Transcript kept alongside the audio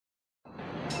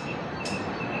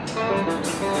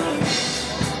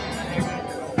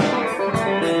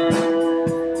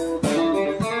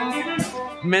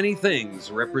Many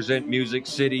things represent Music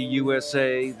City,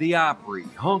 USA: the Opry,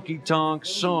 honky tonk,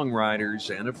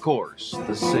 songwriters, and of course,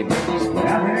 the singers.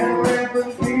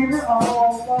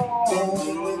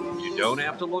 You don't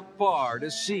have to look far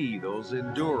to see those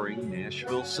enduring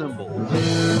Nashville symbols.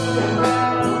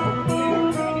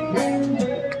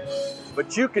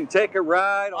 But you can take a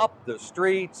ride up the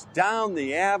streets, down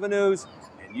the avenues,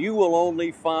 and you will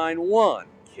only find one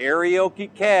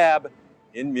karaoke cab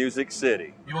in Music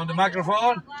City. You want the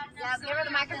microphone? Yeah, give her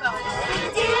the microphone.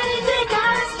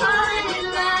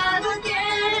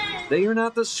 They are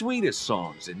not the sweetest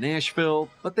songs in Nashville,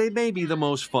 but they may be the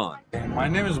most fun. My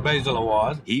name is Basil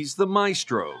Awad. He's the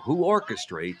maestro who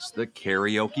orchestrates the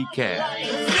karaoke cab.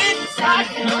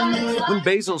 When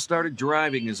Basil started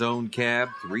driving his own cab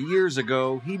 3 years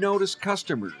ago, he noticed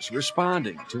customers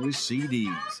responding to his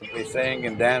CDs. We sing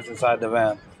and dance inside the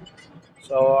van.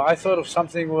 So I thought of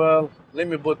something, well, let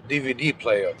me put DVD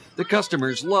player. The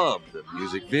customers loved the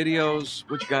music videos,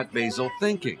 which got Basil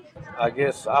thinking. I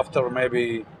guess after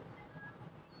maybe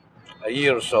a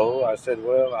year or so, I said,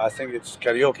 well, I think it's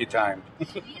karaoke time.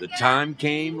 The time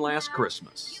came last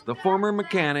Christmas. The former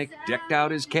mechanic decked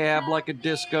out his cab like a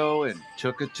disco and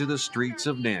took it to the streets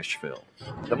of Nashville.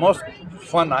 The most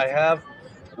fun I have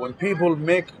when people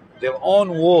make their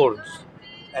own words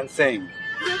and sing.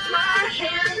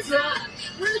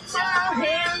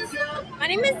 My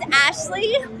name is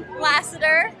Ashley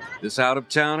Lassiter. This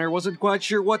out-of-towner wasn't quite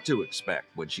sure what to expect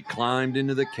when she climbed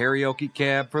into the karaoke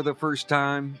cab for the first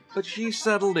time, but she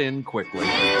settled in quickly.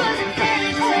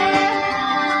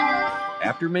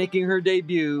 After making her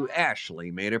debut, Ashley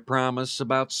made a promise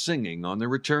about singing on the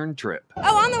return trip.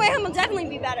 Oh, on the way home will definitely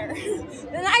be better.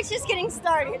 The night's just getting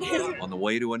started. On the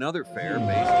way to another fair,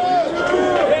 Ladies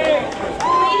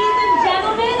and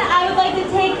gentlemen, I would like to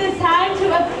take this time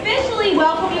to officially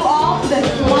welcome you all to the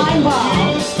Slime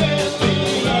Ball.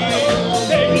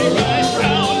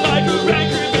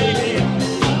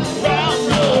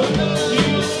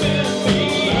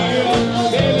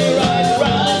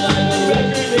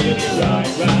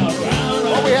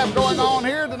 What we have going on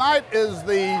here tonight is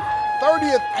the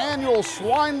 30th annual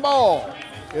Swine Ball.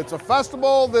 It's a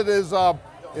festival that is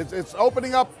it's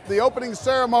opening up the opening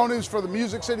ceremonies for the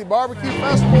Music City Barbecue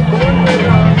Festival. We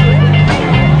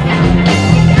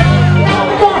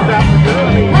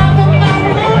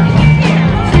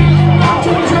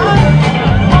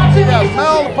got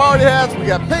smell the party hats, we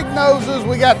got pig noses,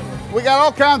 we got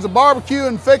all kinds of barbecue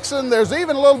and fixing. There's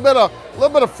even a little bit of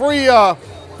free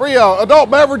adult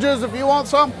beverages if you want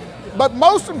some. But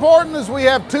most important is we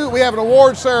have an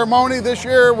award ceremony this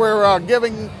year. We're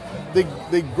giving the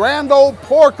Grand Old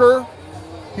Porker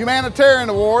Humanitarian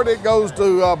Award. It goes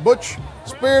to Butch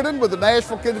Spearden with the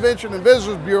Nashville Convention and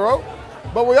Visitors Bureau.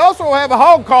 But we also have a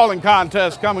hog calling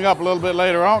contest coming up a little bit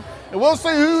later on. And we'll see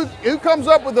who comes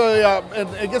up with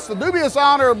and gets the dubious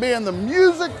honor of being the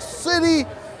Music City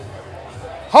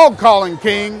hog calling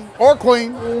king or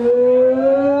queen.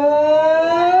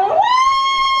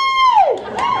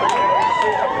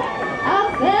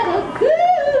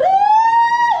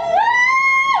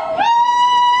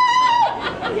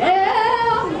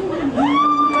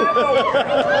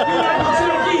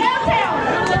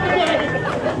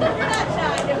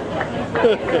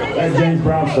 That's James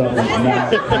Brown stuff. Come on, I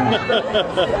think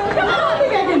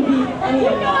I can beat any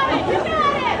of that.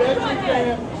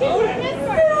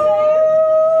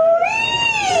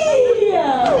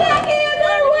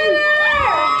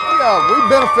 We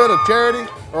benefit a charity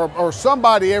or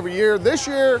somebody every year. This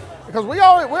year, because we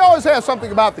always have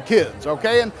something about the kids,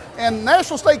 okay? And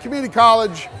National State Community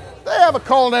College, they have a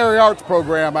culinary arts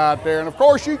program out there. And of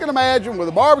course, you can imagine with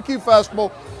the barbecue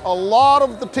festival, a lot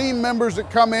of the team members that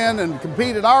come in and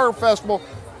compete in our festival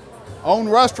own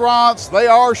restaurants, they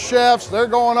are chefs, they're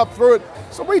going up through it.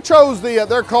 So we chose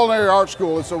their culinary arts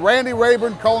school. It's a Randy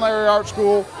Rayburn Culinary Arts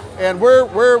School, and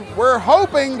we're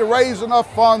hoping to raise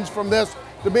enough funds from this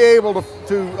to be able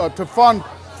to fund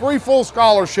 3 full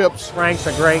scholarships. Frank's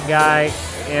a great guy,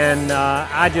 and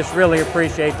I just really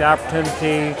appreciate the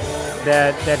opportunity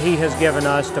that he has given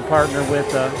us to partner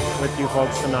with you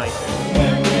folks tonight.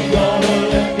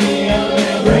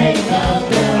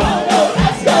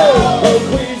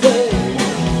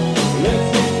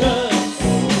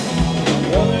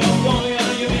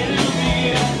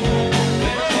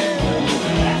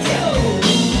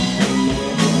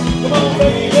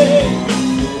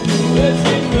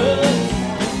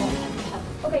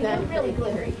 Really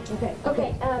glittery.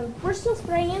 Okay. We're still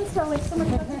spraying, so if someone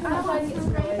comes in, I'll get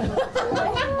sprayed.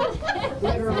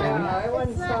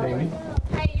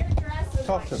 Hey, your dress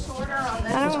is shorter on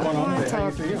this. I don't want to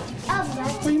talk.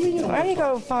 Why don't you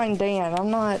go find Dan?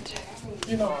 I'm not.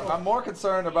 You know, I'm more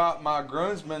concerned about my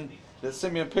groomsmen that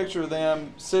sent me a picture of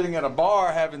them sitting at a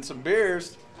bar having some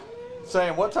beers,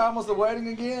 saying, "What time was the wedding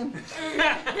again?"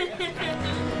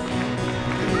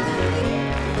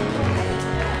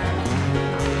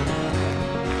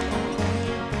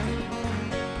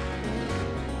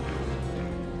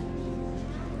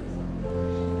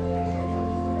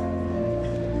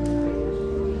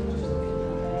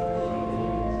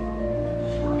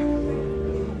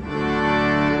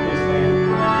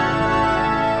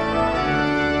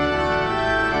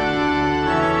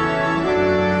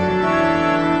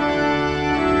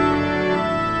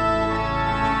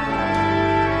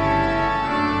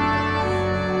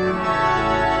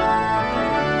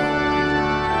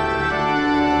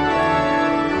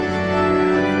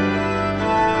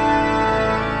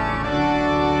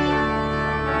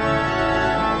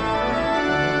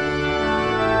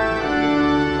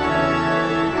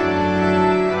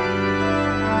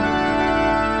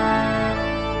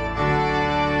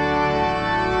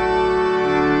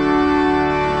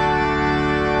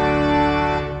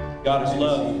 God is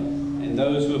love, and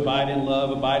those who abide in love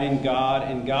abide in God,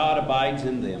 and God abides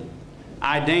in them.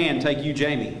 I, Dan, take you,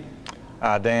 Jamie.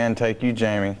 I, Dan, take you,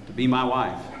 Jamie. To be my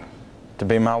wife. To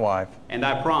be my wife. And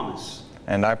I promise.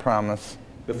 And I promise.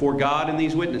 Before God and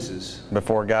these witnesses.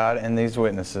 Before God and these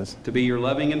witnesses. To be your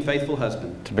loving and faithful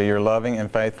husband. To be your loving and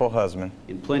faithful husband.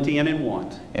 In plenty and in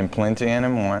want. In plenty and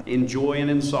in want. In joy and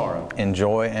in sorrow. In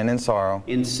joy and in sorrow.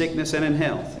 In sickness and in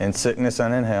health. In sickness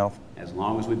and in health. As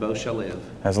long as we both shall live.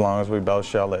 As long as we both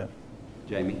shall live.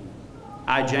 Jamie.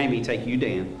 I, Jamie, take you,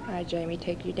 Dan. I, Jamie,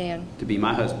 take you, Dan. To be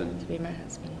my husband. To be my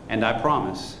husband. And I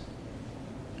promise.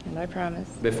 And I promise.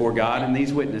 Before God and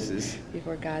these witnesses.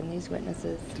 Before God and these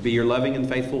witnesses. To be your loving and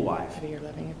faithful wife. To be your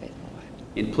loving and faithful wife.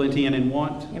 In plenty and in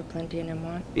want. In plenty and in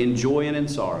want. In joy and in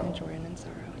sorrow. In joy and in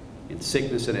sorrow. In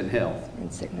sickness and in health. In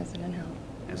sickness and in health.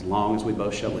 As long as we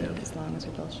both shall live. As long as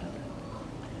we both shall live.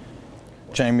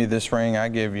 Jamie, this ring I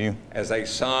give you. As a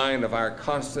sign of our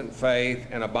constant faith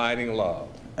and abiding love.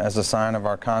 As a sign of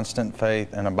our constant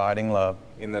faith and abiding love.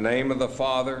 In the name of the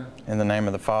Father. In the name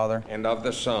of the Father. And of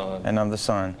the Son. And of the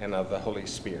Son. And of the Holy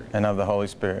Spirit. And of the Holy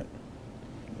Spirit.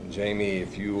 And Jamie,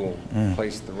 if you will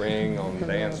place the ring on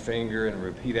Dan's finger and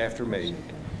repeat after me.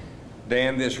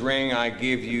 Dan, this ring I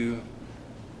give you.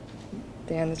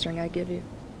 Dan, this ring I give you.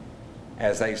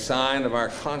 As a sign of our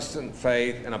constant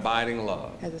faith and abiding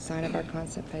love. As a sign of our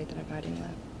constant faith and abiding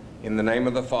love. In the name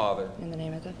of the Father. In the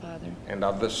name of the Father. And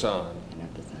of the Son. And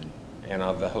of the Son. And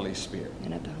of the Holy Spirit.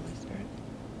 And of the Holy Spirit.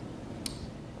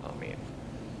 Amen.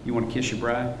 You want to kiss your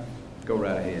bride? Go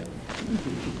right ahead.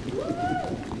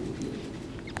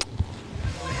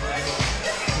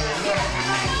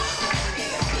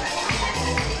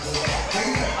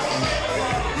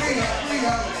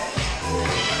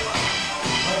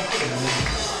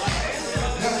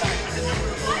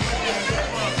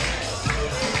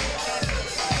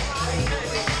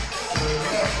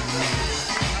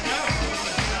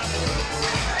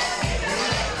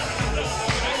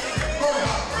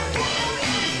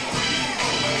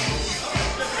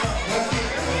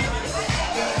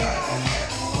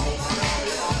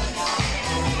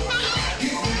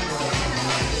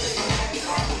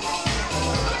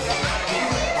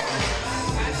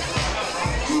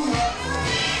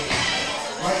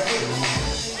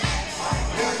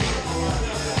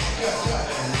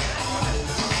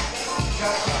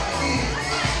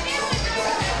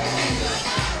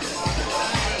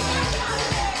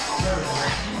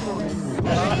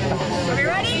 Are we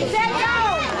ready? Set, go!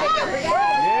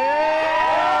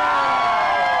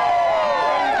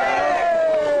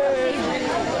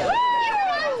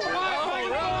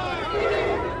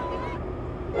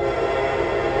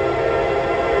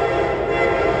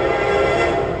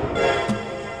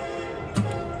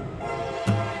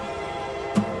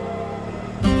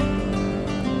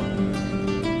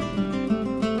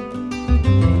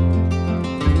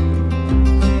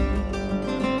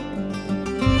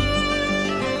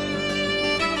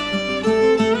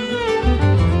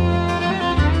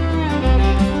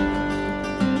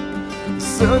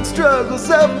 Sun struggles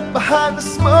up behind the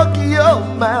smoky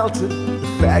old mountain. The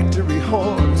factory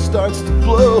horn starts to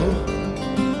blow,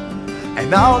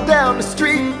 and all down the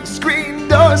street, the screen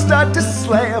doors start to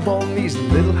slam on these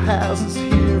little houses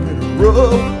here in a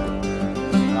row.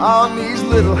 On these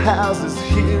little houses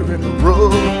here in a row.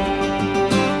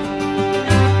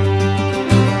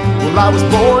 Well, I was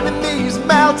born in these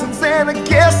mountains, and I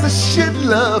guess I should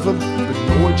love them,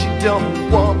 but Lord, you don't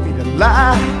want me to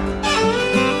lie.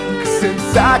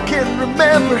 Since I can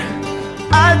remember,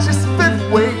 I just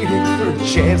been waiting for a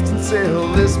chance to tell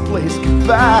this place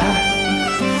goodbye.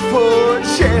 For a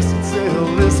chance to tell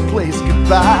this place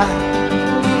goodbye.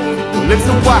 Well, it's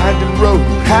a winding road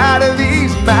out of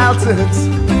these mountains.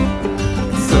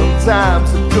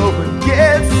 Sometimes the going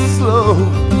gets slow,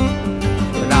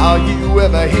 and all you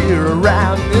ever hear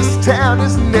around this town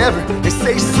is never. They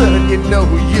say, son, you know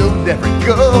you'll never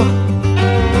go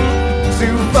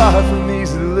too far from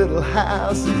these little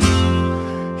houses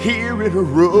here in a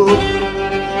row.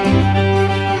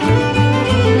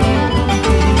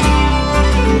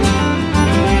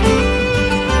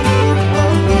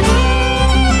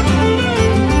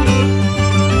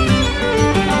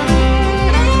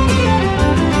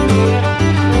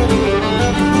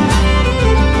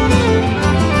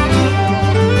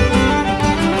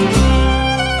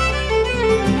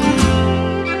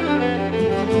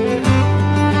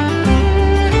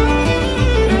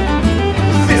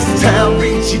 Town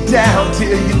beats you down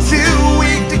till you're too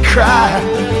weak to cry,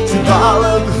 till all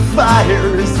of the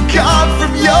fire is gone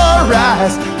from your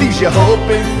eyes, leaves you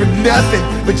hoping for nothing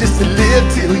but just to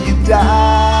live till you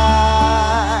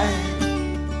die.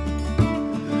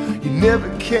 You never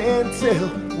can tell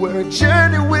where a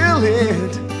journey will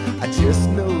end, I just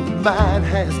know that mine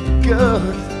has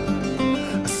begun.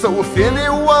 So if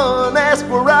anyone asks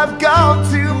where I've gone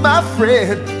to, my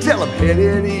friend, tell them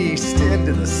headed east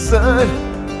into the sun.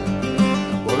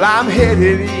 Well, I'm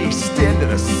headed east into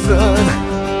the sun.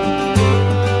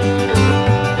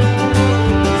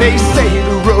 They say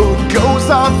the road goes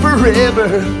on forever.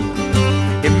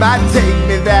 It might take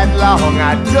me that long,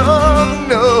 I don't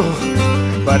know,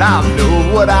 but I'll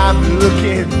know what I'm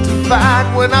looking to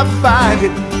find when I find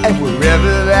it. And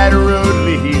wherever that road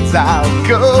leads, I'll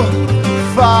go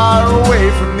far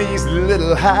away from these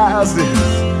little houses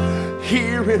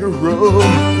here in a row.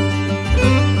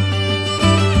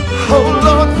 Oh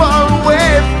Lord, far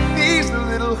away from these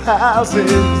little houses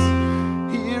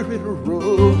here in a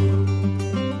row.